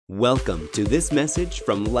Welcome to this message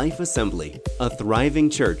from Life Assembly, a thriving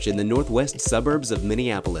church in the northwest suburbs of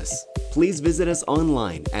Minneapolis. Please visit us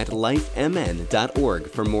online at lifemn.org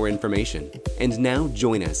for more information. And now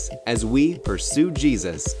join us as we pursue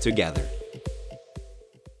Jesus together.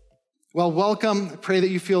 Well, welcome. I pray that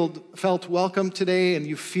you felt welcome today and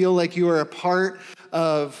you feel like you are a part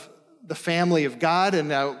of the family of God.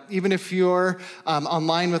 And even if you're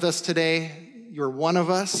online with us today, you're one of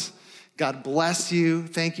us. God bless you.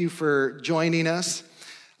 Thank you for joining us.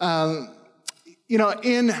 In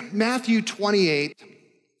Matthew 28,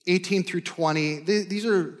 18 through 20, these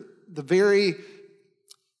are the very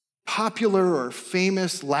popular or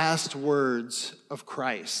famous last words of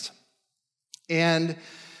Christ. And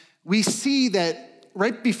we see that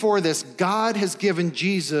right before this, God has given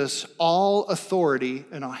Jesus all authority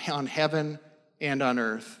on heaven and on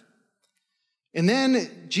earth. And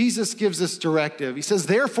then Jesus gives this directive. He says,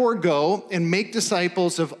 therefore go and make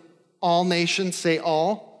disciples of all nations, say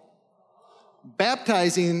all,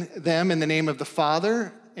 baptizing them in the name of the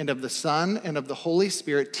Father and of the Son and of the Holy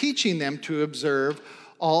Spirit, teaching them to observe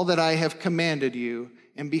all that I have commanded you.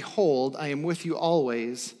 And behold, I am with you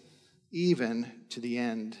always, even to the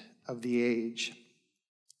end of the age.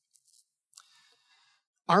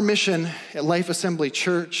 Our mission at Life Assembly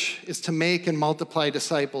Church is to make and multiply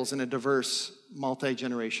disciples in a diverse,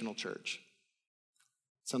 multi-generational church.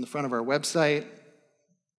 It's on the front of our website.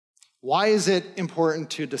 Why is it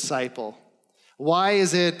important to disciple? Why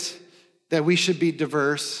is it that we should be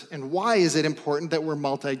diverse? And why is it important that we're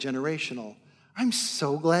multi-generational? I'm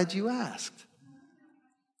so glad you asked.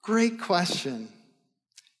 Great question.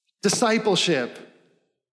 Discipleship.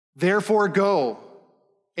 Therefore go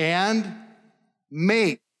and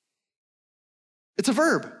make. It's a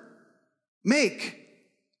verb. Make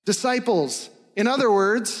disciples. In other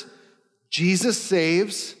words, Jesus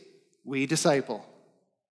saves, we disciple.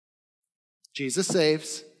 Jesus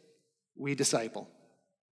saves, we disciple.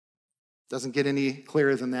 Doesn't get any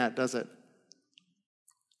clearer than that, does it?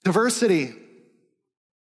 Diversity.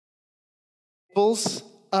 Disciples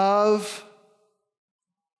of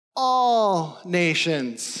all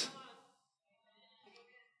nations.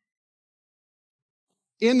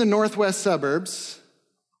 In the northwest suburbs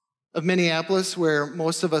of Minneapolis, where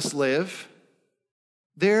most of us live,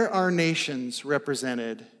 there are nations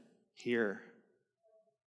represented here.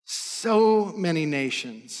 So many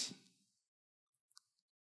nations.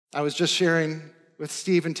 I was just sharing with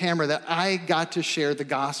Steve and Tamara that I got to share the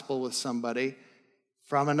gospel with somebody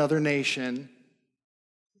from another nation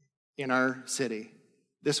in our city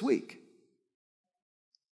this week.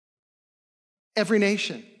 Every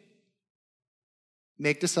nation.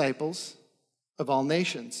 Make disciples of all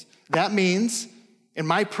nations. That means, and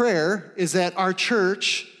my prayer is that our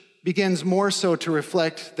church begins more so to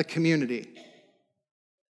reflect the community.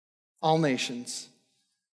 All nations.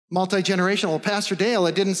 Multi-generational. Well, Pastor Dale,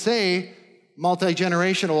 it didn't say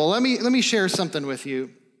multi-generational. Well, let me share something with you.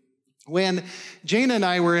 When Jana and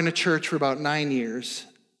I were in a church for about 9 years,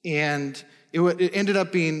 and it ended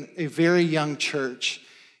up being a very young church,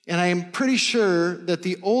 and I am pretty sure that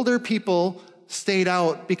the older people stayed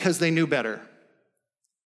out because they knew better.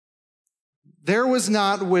 There was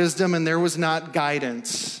not wisdom and there was not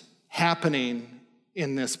guidance happening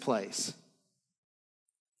in this place.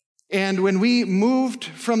 And when we moved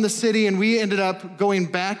from the city and we ended up going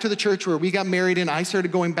back to the church where we got married and I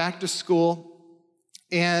started going back to school,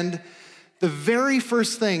 and the very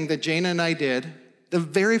first thing that Jana and I did, the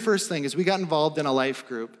very first thing is we got involved in a life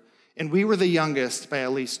group, and we were the youngest by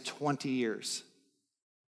at least 20 years.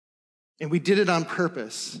 And we did it on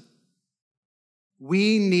purpose.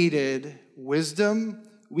 We needed wisdom,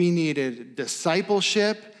 we needed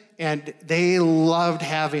discipleship, and they loved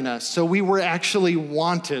having us. So we were actually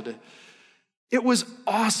wanted. It was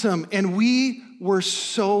awesome, and we were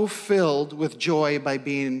so filled with joy by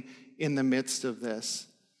being in the midst of this.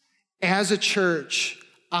 As a church,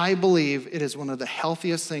 I believe it is one of the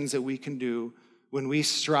healthiest things that we can do when we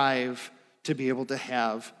strive to be able to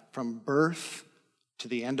have from birth to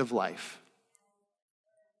the end of life.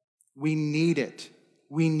 We need it.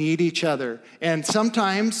 We need each other. And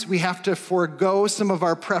sometimes we have to forego some of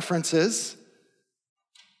our preferences.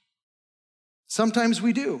 Sometimes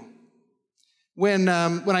we do. When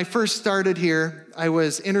I first started here, I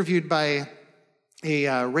was interviewed by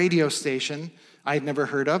a radio station I'd never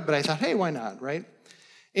heard of, but I thought, hey, why not, right?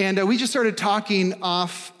 And we just started talking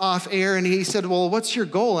off air, and he said, well, what's your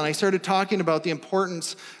goal? And I started talking about the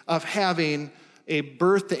importance of having a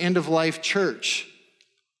birth to end of life church.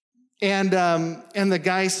 And the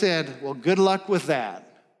guy said, well, good luck with that.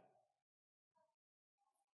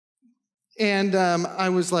 And I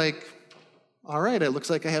was like, all right, it looks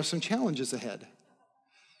like I have some challenges ahead.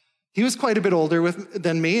 He was quite a bit older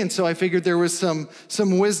than me, and so I figured there was some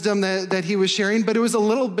wisdom that he was sharing, but it was a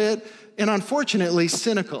little bit, and unfortunately,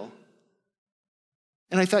 cynical.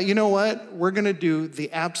 And I thought, you know what? We're going to do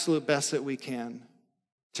the absolute best that we can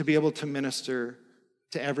to be able to minister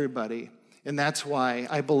to everybody. And that's why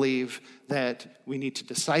I believe that we need to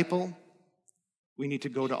disciple. We need to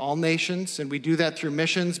go to all nations, and we do that through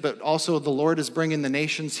missions, but also the Lord is bringing the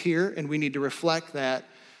nations here, and we need to reflect that.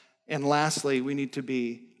 And lastly, we need to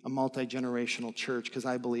be a multi-generational church because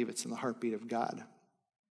I believe it's in the heartbeat of God.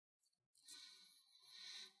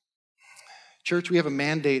 Church, we have a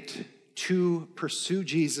mandate to pursue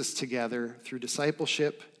Jesus together through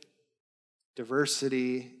discipleship,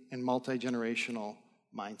 diversity, and multi-generational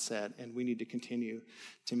mindset, and we need to continue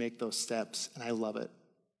to make those steps, and I love it.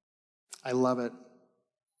 I love it.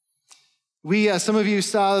 Some of you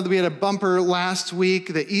saw that we had a bumper last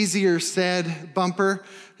week, the Easier Said bumper.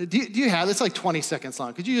 Do you have, it's like 20 seconds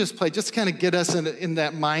long. Could you just play, just kind of get us in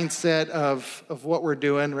that mindset of what we're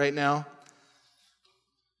doing right now?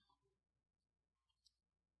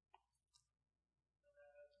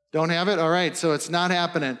 Don't have it? All right, so it's not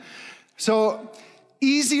happening. So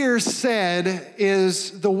Easier Said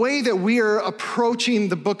is the way that we are approaching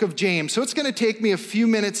the book of James. So it's going to take me a few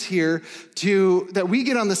minutes here that we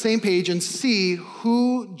get on the same page and see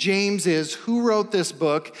who James is, who wrote this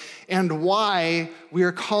book, and why we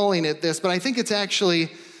are calling it this. But I think it's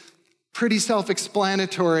actually pretty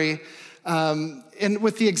self-explanatory. And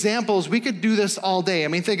with the examples, we could do this all day. I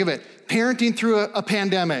mean, think of it. Parenting through a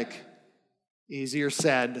pandemic. Easier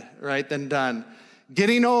said, right, than done.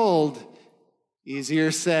 Getting old.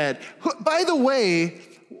 Easier said. By the way,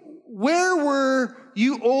 where were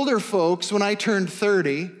you older folks when I turned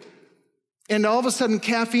 30 and all of a sudden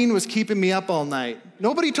caffeine was keeping me up all night?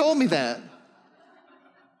 Nobody told me that.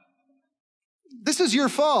 This is your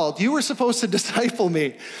fault. You were supposed to disciple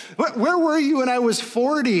me. Where were you when I was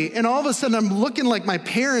 40 and all of a sudden I'm looking like my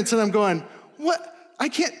parents and I'm going, what?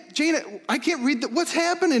 Jana, I can't read what's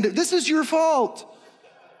happening. This is your fault.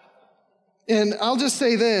 And I'll just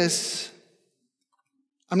say this.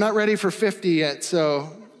 I'm not ready for 50 yet, so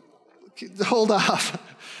hold off.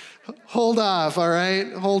 Hold off, all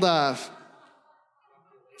right? Hold off.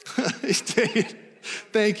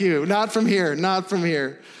 Thank you. Not from here, not from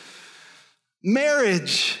here.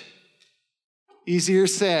 Marriage, easier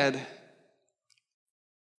said.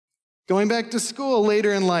 Going back to school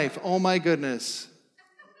later in life, oh my goodness.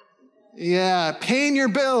 Yeah, paying your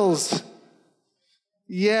bills.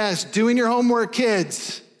 Yes, doing your homework,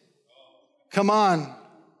 kids. Come on.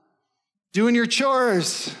 Doing your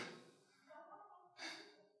chores.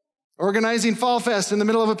 Organizing Fall Fest in the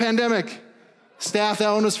middle of a pandemic. Staff,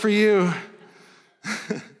 that one was for you.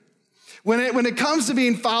 When it comes to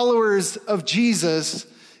being followers of Jesus,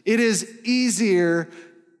 it is easier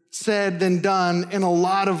said than done in a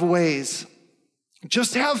lot of ways.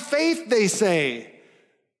 Just have faith, they say.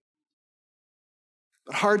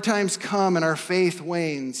 But hard times come and our faith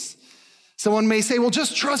wanes. Someone may say, well,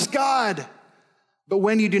 just trust God. But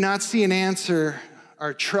when you do not see an answer,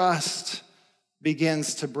 our trust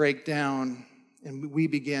begins to break down and we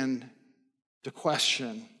begin to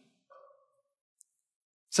question.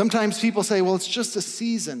 Sometimes people say, well, it's just a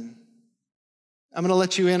season. I'm going to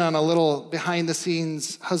let you in on a little behind the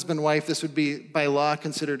scenes husband-wife. This would be by law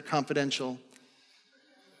considered confidential.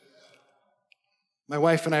 My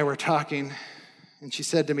wife and I were talking and she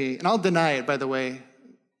said to me, and I'll deny it, by the way.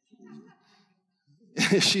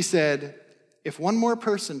 She said, if one more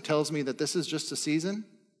person tells me that this is just a season,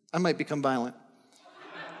 I might become violent.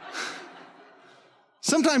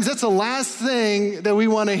 Sometimes that's the last thing that we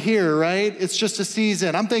want to hear, right? It's just a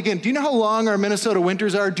season. I'm thinking, do you know how long our Minnesota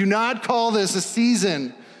winters are? Do not call this a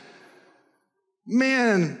season.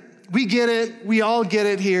 Man, we get it. We all get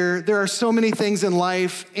it here. There are so many things in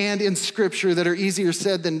life and in Scripture that are easier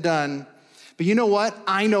said than done. But you know what?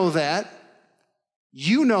 I know that.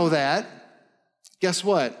 You know that. Guess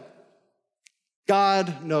what?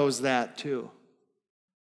 God knows that too.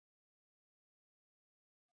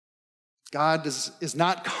 God is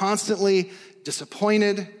not constantly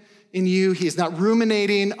disappointed in you. He is not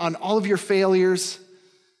ruminating on all of your failures.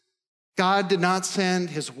 God did not send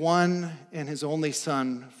his one and his only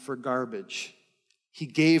son for garbage. He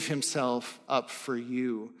gave himself up for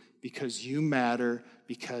you because you matter,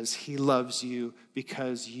 because he loves you,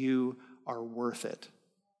 because you are worth it.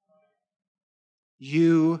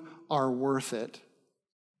 You are worth it.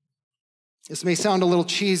 This may sound a little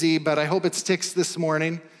cheesy, but I hope it sticks this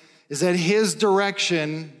morning, is that his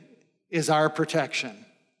direction is our protection.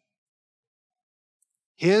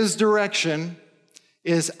 His direction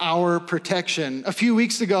is our protection. A few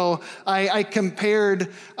weeks ago, I compared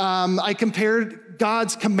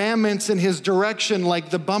God's commandments and his direction like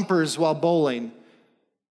the bumpers while bowling.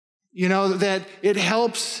 You know, that it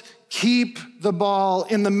helps keep the ball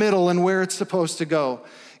in the middle and where it's supposed to go.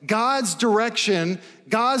 God's direction,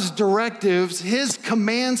 God's directives, his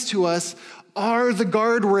commands to us are the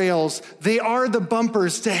guardrails. They are the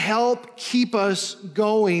bumpers to help keep us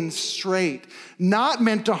going straight, not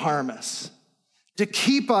meant to harm us, to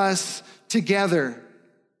keep us together.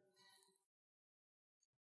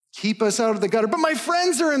 Keep us out of the gutter. But my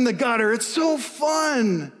friends are in the gutter. It's so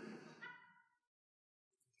fun.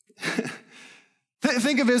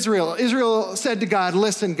 Think of Israel. Israel said to God,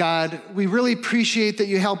 listen, God, we really appreciate that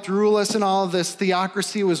you helped rule us and all of this.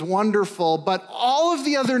 Theocracy was wonderful, but all of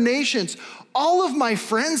the other nations, all of my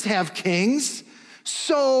friends have kings.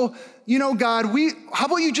 So, God, how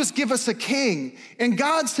about you just give us a king? And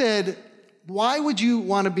God said, why would you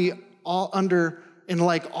want to be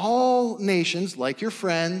like all nations, like your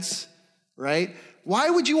friends, right?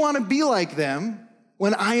 Why would you want to be like them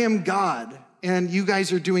when I am God? And you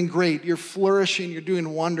guys are doing great. You're flourishing. You're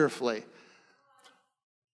doing wonderfully.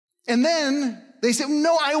 And then they said,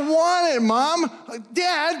 no, I want it, Mom.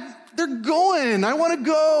 Dad, they're going. I want to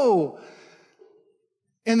go.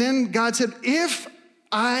 And then God said, if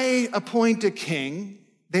I appoint a king,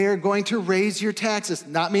 they are going to raise your taxes.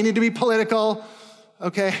 Not meaning to be political,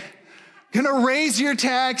 okay? Gonna raise your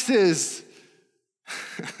taxes.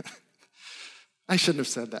 I shouldn't have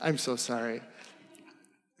said that. I'm so sorry.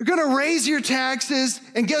 You're gonna raise your taxes,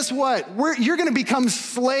 and guess what? You're gonna become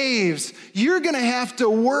slaves. You're gonna have to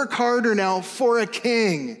work harder now for a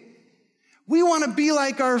king. We wanna be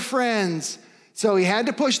like our friends. So he had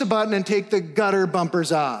to push the button and take the gutter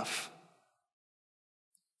bumpers off.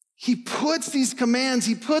 He puts these commands,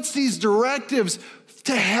 he puts these directives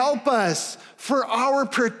to help us for our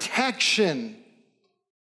protection.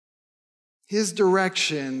 His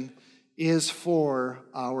direction is for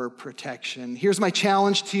our protection. Here's my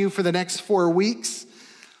challenge to you for the next 4 weeks.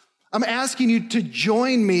 I'm asking you to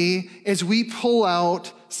join me as we pull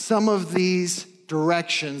out some of these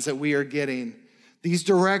directions that we are getting. These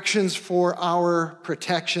directions for our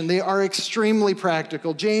protection. They are extremely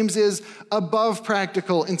practical. James is above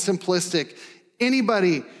practical and simplistic.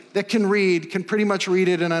 Anybody that can read can pretty much read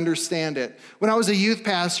it and understand it. When I was a youth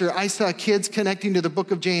pastor, I saw kids connecting to the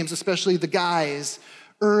book of James, especially the guys,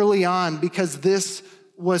 early on because this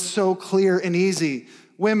was so clear and easy.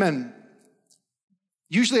 Women,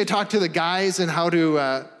 usually I talk to the guys and how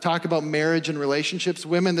to talk about marriage and relationships.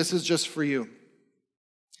 Women, this is just for you.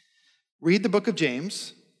 Read the book of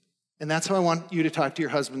James, and that's how I want you to talk to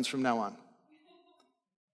your husbands from now on.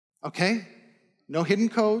 Okay? No hidden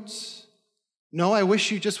codes. No, I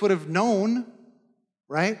wish you just would have known,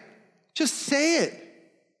 right? Just say it.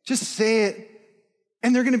 Just say it.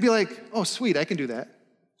 And they're going to be like, oh, sweet, I can do that.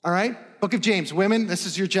 All right? Book of James. Women, this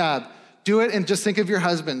is your job. Do it and just think of your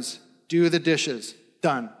husbands. Do the dishes.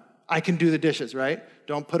 Done. I can do the dishes, right?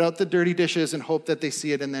 Don't put out the dirty dishes and hope that they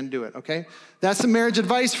see it and then do it, okay? That's some marriage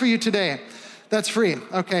advice for you today. That's free.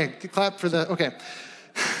 Okay, clap for the, okay.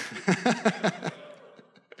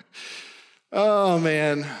 Oh,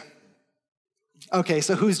 man. Okay,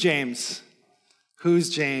 so who's James? Who's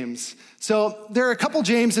James? So there are a couple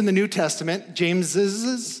James in the New Testament,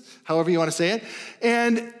 Jameses, however you want to say it.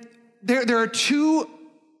 And there are two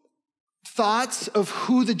thoughts of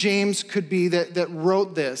who the James could be that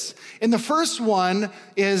wrote this. And the first one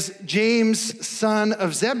is James, son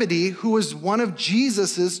of Zebedee, who was one of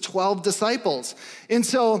Jesus's 12 disciples. And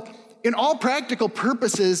so in all practical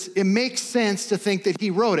purposes, it makes sense to think that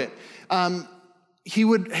he wrote it. He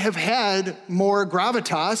would have had more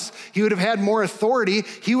gravitas. He would have had more authority.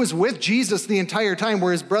 He was with Jesus the entire time,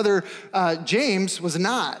 where his brother James was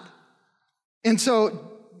not. And so,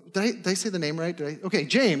 did I say the name right? Okay,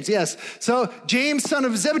 James, yes. So James, son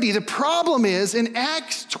of Zebedee. The problem is in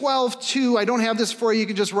Acts 12:2, I don't have this for you. You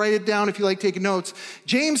can just write it down if you like taking notes.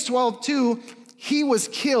 James 12:2, he was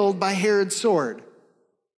killed by Herod's sword.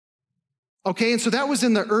 Okay, and so that was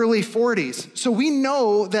in the early 40s. So we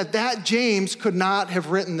know that James could not have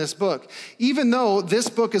written this book, even though this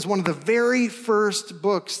book is one of the very first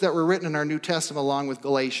books that were written in our New Testament along with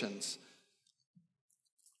Galatians.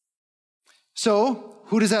 So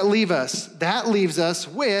who does that leave us? That leaves us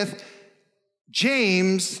with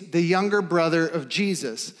James, the younger brother of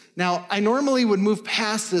Jesus. Now, I normally would move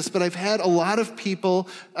past this, but I've had a lot of people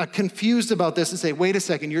confused about this and say, wait a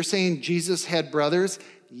second, you're saying Jesus had brothers?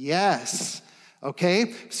 Yes.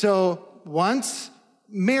 Okay. So once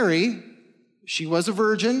Mary, she was a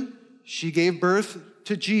virgin, she gave birth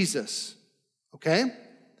to Jesus. Okay.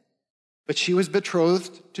 but she was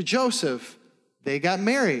betrothed to Joseph. They got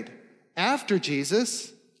married. After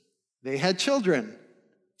Jesus, they had children.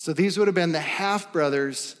 So these would have been the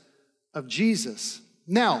half-brothers of Jesus.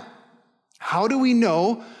 Now, how do we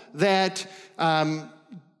know that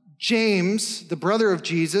James, the brother of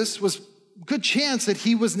Jesus, was a good chance that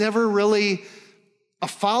he was never really a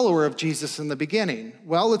follower of Jesus in the beginning?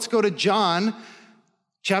 Well, let's go to John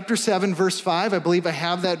chapter 7, verse 5. I believe I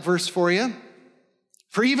have that verse for you.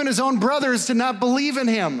 For even his own brothers did not believe in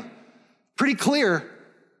him. Pretty clear.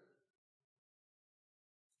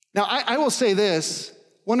 Now, I will say this.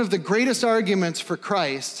 One of the greatest arguments for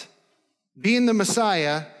Christ being the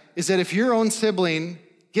Messiah is that if your own sibling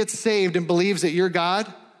gets saved and believes that you're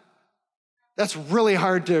God, that's really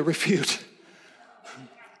hard to refute.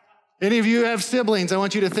 Any of you have siblings, I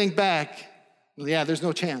want you to think back. Yeah, there's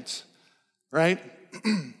no chance, right?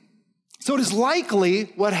 So it is likely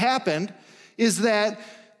what happened is that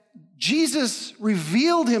Jesus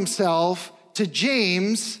revealed himself to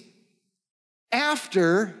James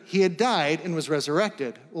after he had died and was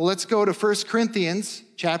resurrected. Well, let's go to 1 Corinthians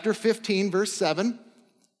chapter 15, verse 7.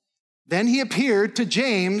 Then he appeared to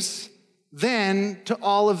James, then to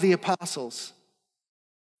all of the apostles.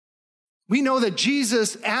 We know that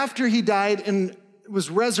Jesus, after he died and was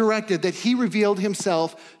resurrected, that he revealed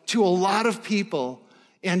himself to a lot of people,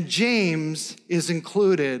 and James is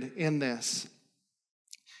included in this.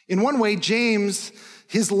 In one way, James,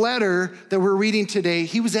 his letter that we're reading today,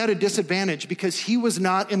 he was at a disadvantage because he was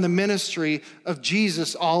not in the ministry of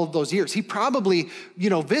Jesus all of those years. He probably,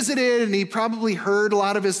 visited and he probably heard a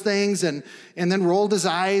lot of his things and then rolled his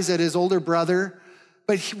eyes at his older brother.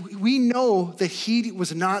 But we know that he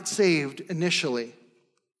was not saved initially.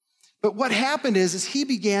 But what happened is he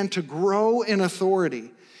began to grow in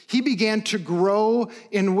authority. He began to grow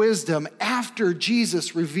in wisdom after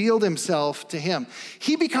Jesus revealed himself to him.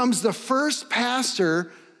 He becomes the first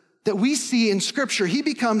pastor that we see in Scripture. He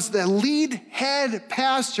becomes the lead head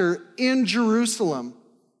pastor in Jerusalem.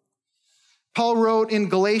 Paul wrote in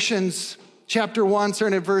Galatians chapter 1,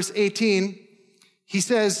 starting at verse 18, he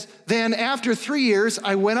says, then after 3 years,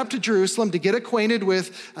 I went up to Jerusalem to get acquainted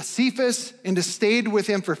with Cephas and to stayed with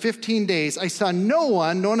him for 15 days. I saw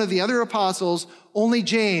none of the other apostles, only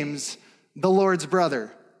James, the Lord's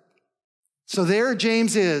brother. So there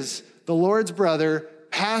James is, the Lord's brother,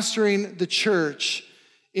 pastoring the church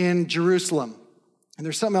in Jerusalem. And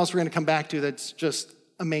there's something else we're going to come back to that's just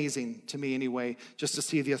amazing to me anyway, just to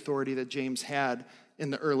see the authority that James had in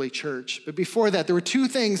the early church. But before that, there were two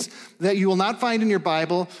things that you will not find in your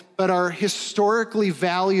Bible, but are historically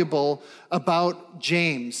valuable about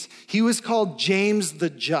James. He was called James the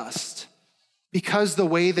Just because the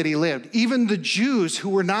way that he lived. Even the Jews who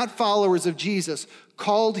were not followers of Jesus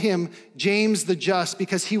called him James the Just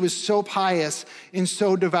because he was so pious and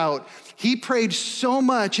so devout. He prayed so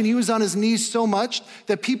much and he was on his knees so much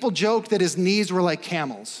that people joked that his knees were like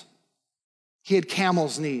camels. He had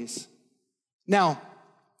camel's knees. Now,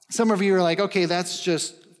 some of you are like, okay, that's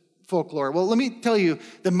just folklore. Well, let me tell you,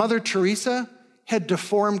 that Mother Teresa had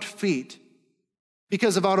deformed feet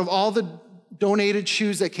because out of all the donated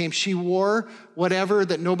shoes that came, she wore whatever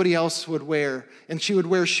that nobody else would wear. And she would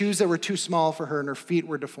wear shoes that were too small for her and her feet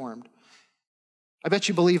were deformed. I bet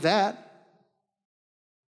you believe that.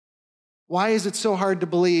 Why is it so hard to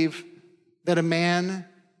believe that a man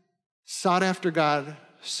sought after God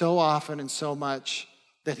so often and so much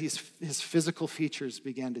that his physical features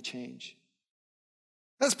began to change?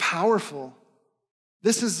 That's powerful.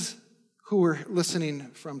 This is who we're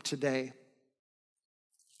listening from today.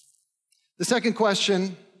 The second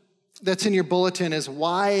question that's in your bulletin is,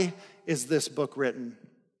 why is this book written?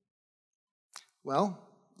 Well,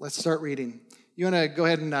 let's start reading. You want to go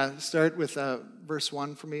ahead and start with verse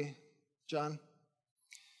 1 for me, John?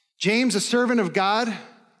 James, a servant of God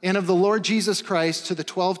and of the Lord Jesus Christ, to the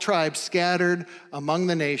 12 tribes scattered among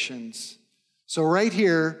the nations. So right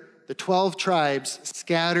here, the 12 tribes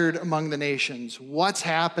scattered among the nations. What's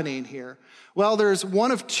happening here? Well, there's one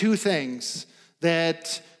of two things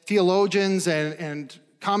that theologians and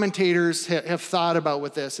commentators have thought about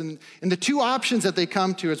with this. And the two options that they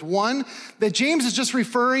come to is, one, that James is just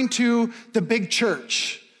referring to the big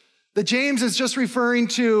church. That James is just referring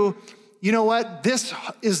to, you know what, this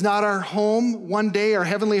is not our home. One day our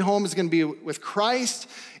heavenly home is going to be with Christ,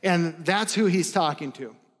 and that's who he's talking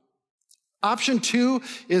to. Option two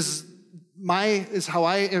is how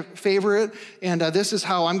I favor it, and this is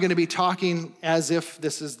how I'm going to be talking as if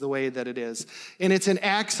this is the way that it is. And it's in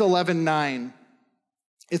Acts 11:9.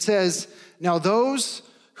 It says, now those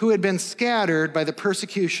who had been scattered by the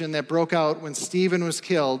persecution that broke out when Stephen was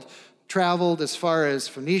killed traveled as far as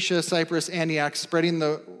Phoenicia, Cyprus, Antioch, spreading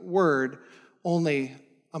the word only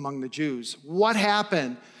among the Jews. What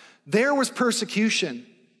happened? There was persecution,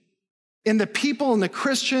 and the people and the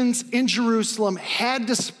Christians in Jerusalem had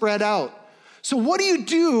to spread out. So what do you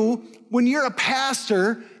do when you're a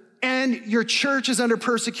pastor and your church is under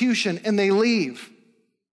persecution and they leave?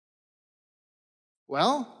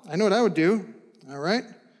 Well, I know what I would do, all right?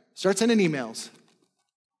 Start sending emails.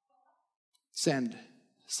 Send.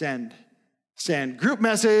 Group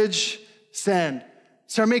message, send.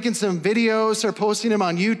 Start making some videos, start posting them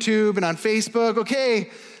on YouTube and on Facebook. Okay,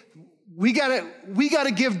 we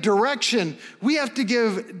gotta give direction. We have to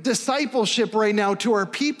give discipleship right now to our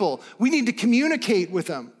people. We need to communicate with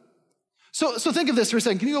them. So think of this for a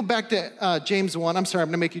second. Can you go back to James 1? I'm sorry, I'm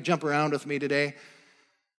gonna make you jump around with me today.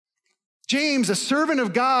 James, a servant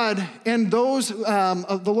of God and those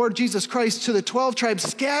of the Lord Jesus Christ, to the 12 tribes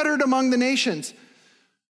scattered among the nations.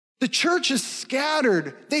 The church is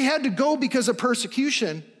scattered. They had to go because of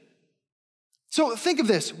persecution. So think of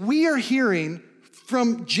this. We are hearing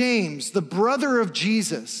from James, the brother of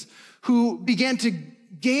Jesus, who began to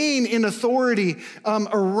gain in authority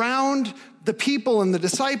around the people and the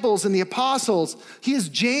disciples and the apostles. He is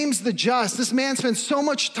James the Just. This man spends so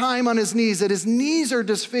much time on his knees that his knees are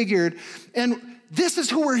disfigured. And this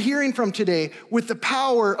is who we're hearing from today with the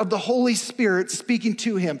power of the Holy Spirit speaking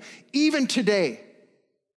to him, even today.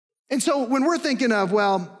 And so when we're thinking of,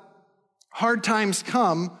 well, hard times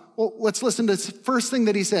come, well, let's listen to the first thing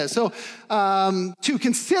that he says. So, to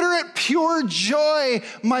consider it pure joy,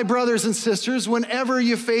 my brothers and sisters, whenever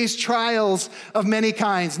you face trials of many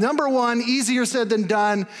kinds. Number one, easier said than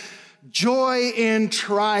done, joy in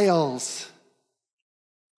trials.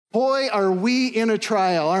 Boy, are we in a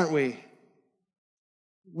trial, aren't we?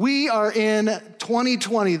 We are in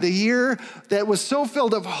 2020, the year that was so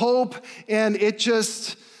filled of hope, and it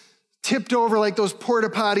just tipped over like those porta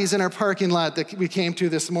potties in our parking lot that we came to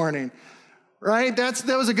this morning, right? That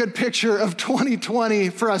was a good picture of 2020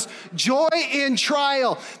 for us. Joy in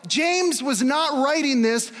trial. James was not writing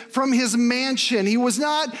this from his mansion. He was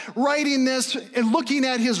not writing this and looking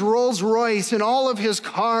at his Rolls Royce and all of his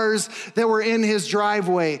cars that were in his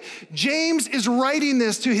driveway. James is writing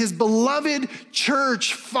this to his beloved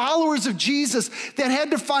church, followers of Jesus that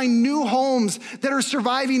had to find new homes, that are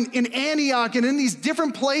surviving in Antioch and in these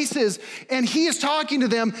different places. And he is talking to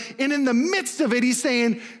them, and in the midst of it, he's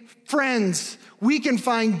saying, friends, we can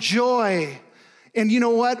find joy. And you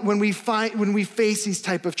know what? When we face these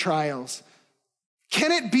type of trials,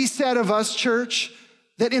 can it be said of us, church,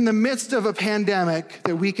 that in the midst of a pandemic,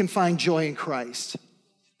 that we can find joy in Christ?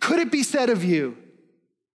 Could it be said of you?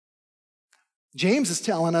 James is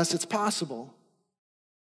telling us it's possible.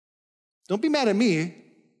 Don't be mad at me.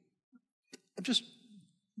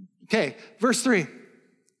 Okay, verse 3.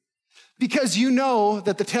 Because you know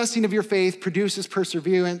that the testing of your faith produces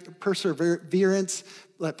perseverance.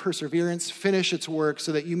 Let perseverance finish its work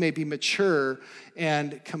so that you may be mature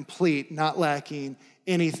and complete, not lacking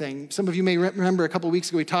anything. Some of you may remember a couple of weeks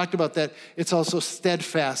ago we talked about that. It's also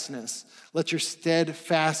steadfastness. Let your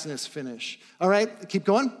steadfastness finish. All right, keep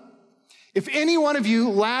going. If any one of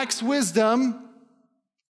you lacks wisdom,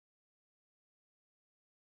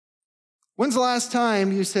 when's the last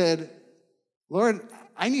time you said, Lord,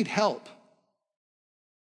 I need help.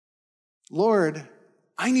 Lord,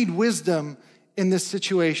 I need wisdom in this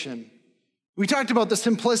situation. We talked about the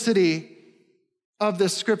simplicity of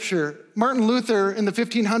this scripture. Martin Luther in the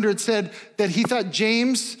 1500s said that he thought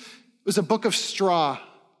James was a book of straw.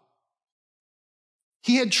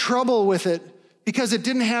 He had trouble with it because it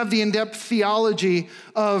didn't have the in-depth theology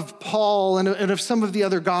of Paul and of some of the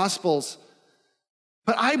other gospels.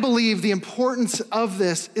 But I believe the importance of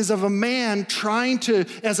this is of a man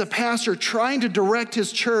as a pastor, trying to direct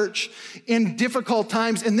his church in difficult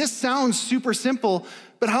times. And this sounds super simple,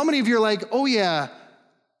 but how many of you are like, oh yeah,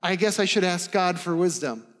 I guess I should ask God for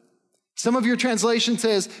wisdom? Some of your translation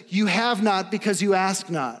says, you have not because you ask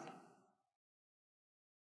not.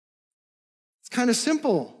 It's kind of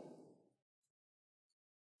simple.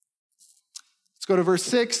 Let's go to verse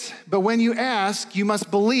 6. But when you ask, you must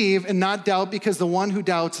believe and not doubt, because the one who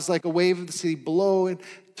doubts is like a wave of the sea blown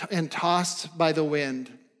and tossed by the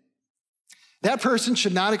wind. That person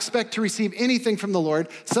should not expect to receive anything from the Lord.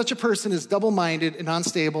 Such a person is double-minded and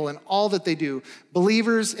unstable in all that they do.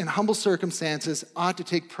 Believers in humble circumstances ought to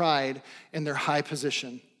take pride in their high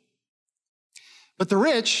position. But the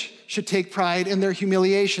rich should take pride in their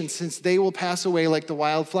humiliation, since they will pass away like the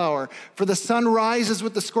wild flower. For the sun rises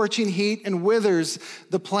with the scorching heat and withers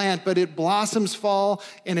the plant, but its blossoms fall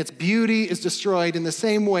and its beauty is destroyed. In the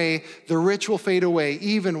same way, the rich will fade away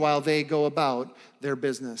even while they go about their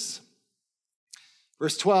business.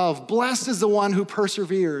 Verse 12, blessed is the one who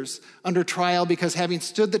perseveres under trial, because having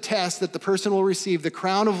stood the test, that the person will receive the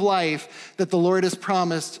crown of life that the Lord has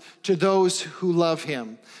promised to those who love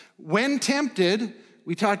him. When tempted,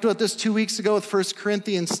 we talked about this 2 weeks ago with 1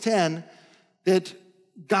 Corinthians 10, that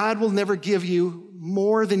God will never give you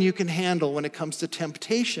more than you can handle when it comes to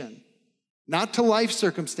temptation. Not to life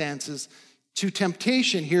circumstances, to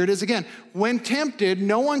temptation. Here it is again. When tempted,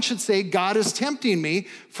 no one should say, God is tempting me,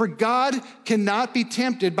 for God cannot be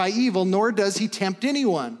tempted by evil, nor does he tempt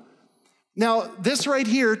anyone. Now, this right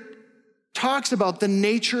here talks about the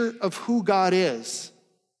nature of who God is.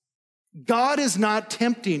 God is not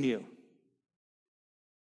tempting you.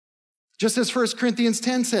 Just as 1 Corinthians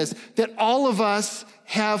 10 says, that all of us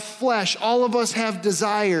have flesh, all of us have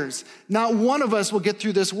desires. Not one of us will get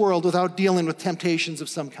through this world without dealing with temptations of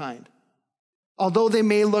some kind, although they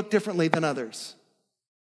may look differently than others.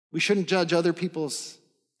 We shouldn't judge other people's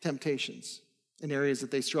temptations in areas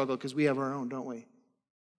that they struggle, because we have our own, don't we?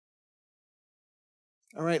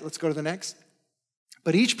 All right, let's go to the next.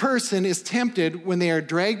 But each person is tempted when they are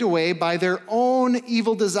dragged away by their own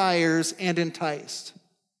evil desires and enticed.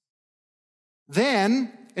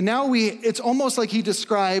 Then, and now it's almost like he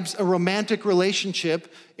describes a romantic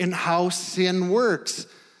relationship in how sin works.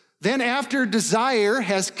 Then after desire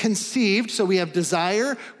has conceived, so we have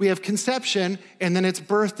desire, we have conception, and then it's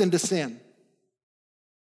birthed into sin.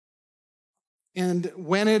 And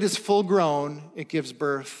when it is full grown, it gives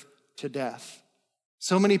birth to death.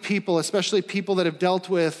 So many people, especially people that have dealt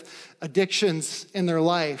with addictions in their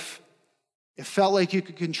life, it felt like you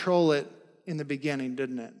could control it in the beginning,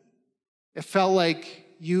 didn't it? It felt like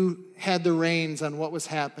you had the reins on what was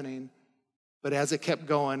happening, but as it kept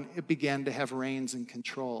going, it began to have reins and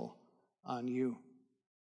control on you.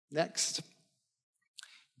 Next.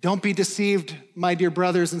 Don't be deceived, my dear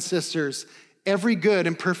brothers and sisters. Every good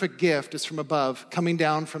and perfect gift is from above, coming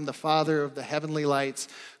down from the Father of the heavenly lights,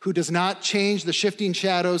 who does not change the shifting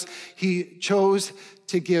shadows. He chose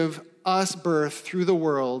to give us birth through the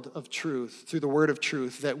world of truth, through the word of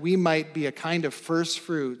truth, that we might be a kind of first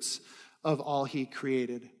fruits of all he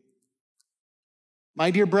created.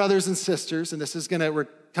 My dear brothers and sisters, and we're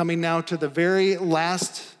coming now to the very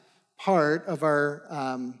last part of our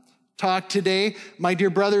talk today. My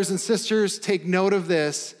dear brothers and sisters, take note of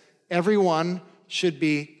this. Everyone should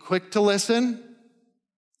be quick to listen,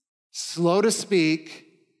 slow to speak,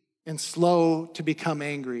 and slow to become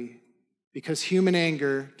angry, because human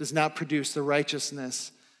anger does not produce the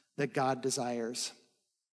righteousness that God desires.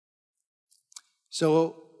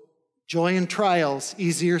 So, joy in trials,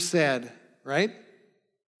 easier said, right?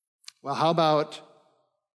 Well, how about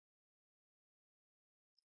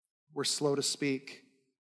we're slow to speak?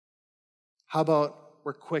 How about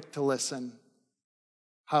we're quick to listen?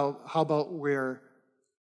 How about we're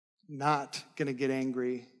not going to get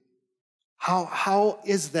angry? How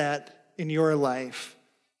is that in your life?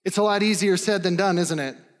 It's a lot easier said than done, isn't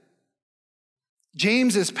it?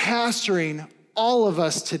 James is pastoring all of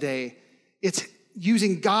us today. It's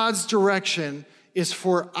using God's direction is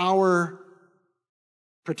for our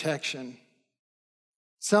protection.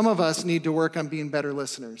 Some of us need to work on being better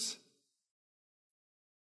listeners.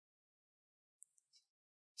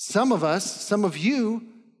 Some of you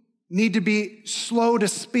need to be slow to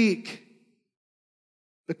speak,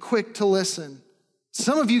 but quick to listen.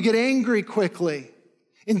 Some of you get angry quickly.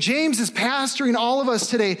 And James is pastoring all of us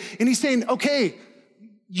today, and he's saying, okay,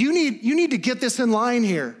 you need to get this in line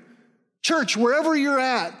here. Church, wherever you're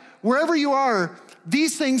at, wherever you are,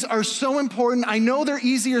 these things are so important. I know they're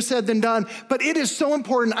easier said than done, but it is so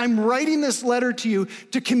important. I'm writing this letter to you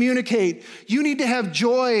to communicate. You need to have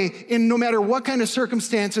joy in no matter what kind of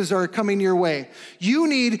circumstances are coming your way. You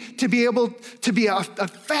need to be able to be a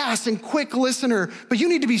fast and quick listener, but you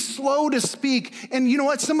need to be slow to speak. And you know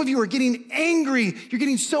what? Some of you are getting angry. You're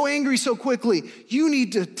getting so angry so quickly. You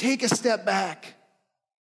need to take a step back.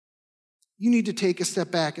 You need to take a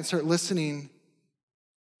step back and start listening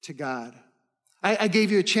to God. I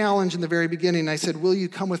gave you a challenge in the very beginning. I said, will you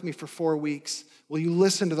come with me for 4 weeks? Will you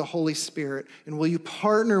listen to the Holy Spirit? And will you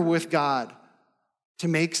partner with God to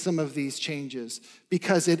make some of these changes?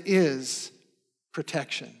 Because it is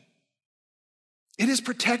protection. It is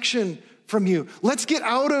protection from you. Let's get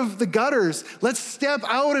out of the gutters. Let's step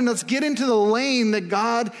out and let's get into the lane that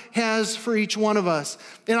God has for each one of us.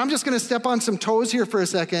 And I'm just going to step on some toes here for a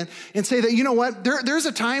second and say that, you know what? There's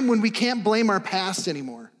a time when we can't blame our past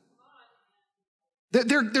anymore.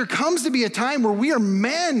 There comes to be a time where we are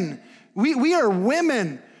men. We are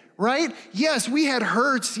women, right? Yes, we had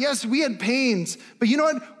hurts. Yes, we had pains. But you know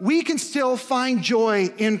what? We can still find joy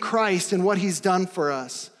in Christ and what he's done for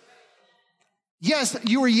us. Yes,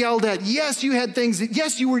 you were yelled at. Yes, you had things.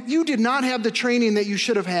 Yes, you did not have the training that you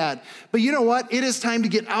should have had. But you know what? It is time to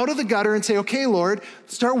get out of the gutter and say, okay, Lord,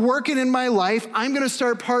 start working in my life. I'm going to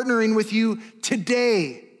start partnering with you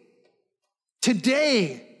today.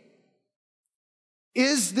 Today.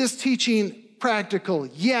 Is this teaching practical?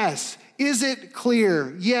 Yes. Is it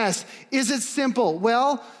clear? Yes. Is it simple?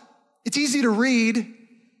 Well, it's easy to read,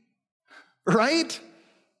 right?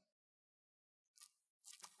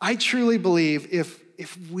 I truly believe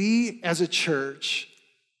if we as a church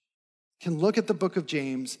can look at the book of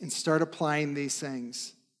James and start applying these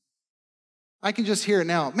things, I can just hear it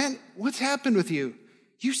now. Man, what's happened with you?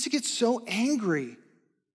 You used to get so angry.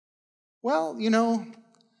 Well,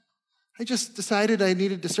 I just decided I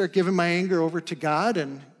needed to start giving my anger over to God,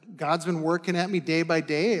 and God's been working at me day by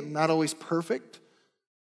day. I'm not always perfect.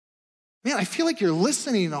 Man, I feel like you're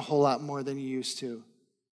listening a whole lot more than you used to.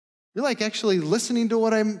 You're like actually listening to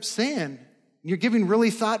what I'm saying. You're giving really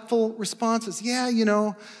thoughtful responses. Yeah,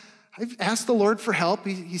 I've asked the Lord for help.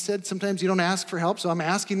 He said sometimes you don't ask for help, so I'm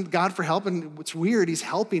asking God for help, and it's weird, he's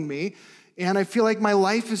helping me, and I feel like my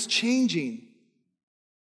life is changing.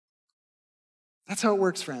 That's how it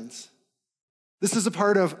works, friends. This is a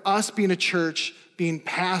part of us being a church, being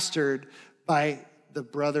pastored by the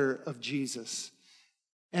brother of Jesus.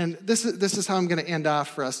 And this is how I'm going to end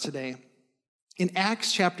off for us today. In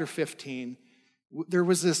Acts chapter 15, there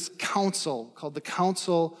was this council called the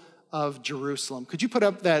Council of Jerusalem. Could you put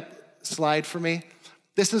up that slide for me?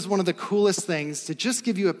 This is one of the coolest things to just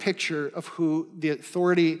give you a picture of the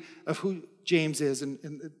authority of who James is,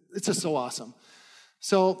 and it's just so awesome.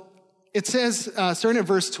 So it says, starting at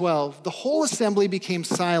verse 12, the whole assembly became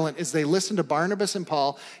silent as they listened to Barnabas and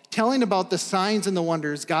Paul telling about the signs and the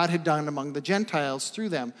wonders God had done among the Gentiles through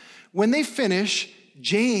them. When they finished,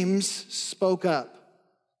 James spoke up.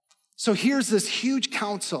 So here's this huge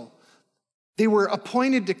council. They were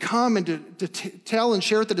appointed to come and to tell and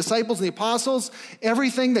share with the disciples and the apostles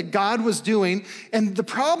everything that God was doing. And the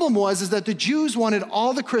problem was that the Jews wanted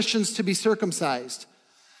all the Christians to be circumcised.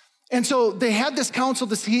 And so they had this council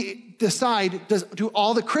to decide, do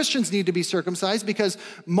all the Christians need to be circumcised? Because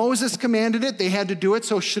Moses commanded it, they had to do it,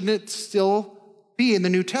 so shouldn't it still be in the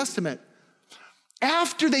New Testament?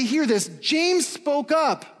 After they hear this, James spoke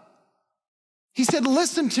up. He said,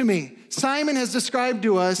 listen to me. Simon has described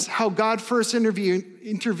to us how God first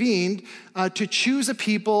intervened to choose a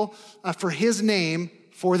people for his name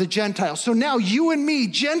for the Gentiles. So now you and me,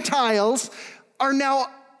 Gentiles, are now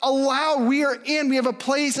allowed. We have a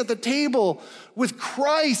place at the table with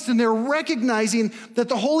Christ, and they're recognizing that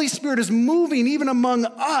the Holy Spirit is moving even among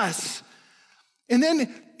us. And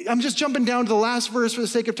then I'm just jumping down to the last verse for the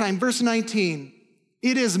sake of time. Verse 19.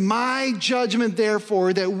 It is my judgment,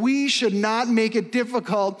 therefore, that we should not make it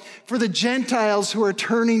difficult for the Gentiles who are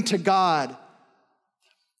turning to God.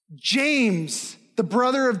 James, the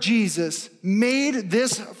brother of Jesus, made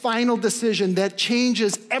this final decision that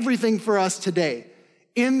changes everything for us today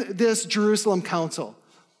in this Jerusalem council.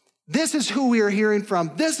 This is who we are hearing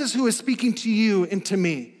from. This is who is speaking to you and to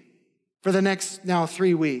me for the next now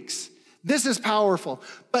 3 weeks. This is powerful.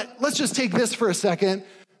 But let's just take this for a second,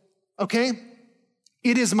 okay?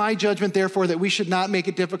 It is my judgment, therefore, that we should not make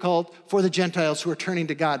it difficult for the Gentiles who are turning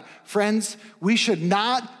to God. Friends, we should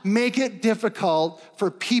not make it difficult for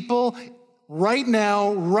people right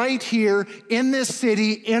now, right here, in this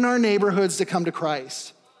city, in our neighborhoods to come to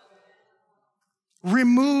Christ.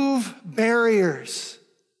 Remove barriers.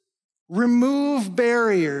 Remove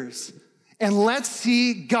barriers. And let's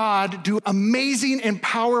see God do amazing and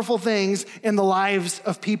powerful things in the lives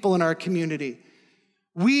of people in our community.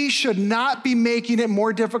 We should not be making it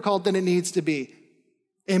more difficult than it needs to be.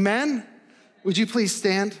 Amen? Would you please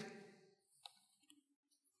stand?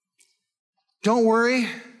 Don't worry.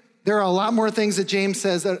 There are a lot more things that James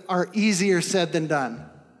says that are easier said than done.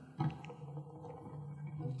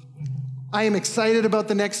 I am excited about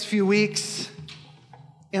the next few weeks,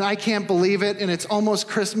 and I can't believe it, and it's almost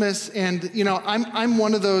Christmas, and I'm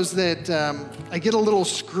one of those that I get a little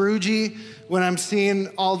Scroogey when I'm seeing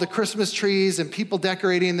all the Christmas trees and people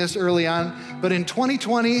decorating this early on. But in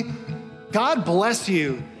 2020, God bless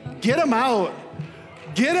you. Get them out.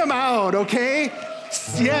 Get them out, okay?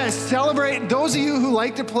 Yes, celebrate. Those of you who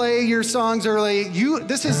like to play your songs early,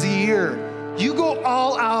 this is the year. You go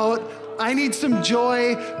all out. I need some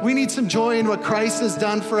joy. We need some joy in what Christ has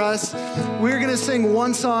done for us. We're going to sing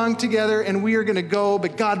one song together and we are going to go,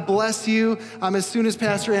 but God bless you. As soon as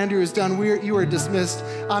Pastor Andrew is done, you are dismissed.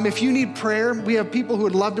 If you need prayer, we have people who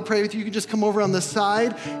would love to pray with you. You can just come over on the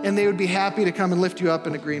side and they would be happy to come and lift you up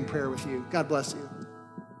and agree in prayer with you. God bless you.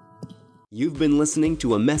 You've been listening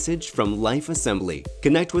to a message from Life Assembly.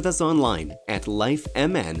 Connect with us online at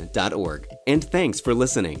lifemn.org. And thanks for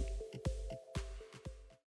listening.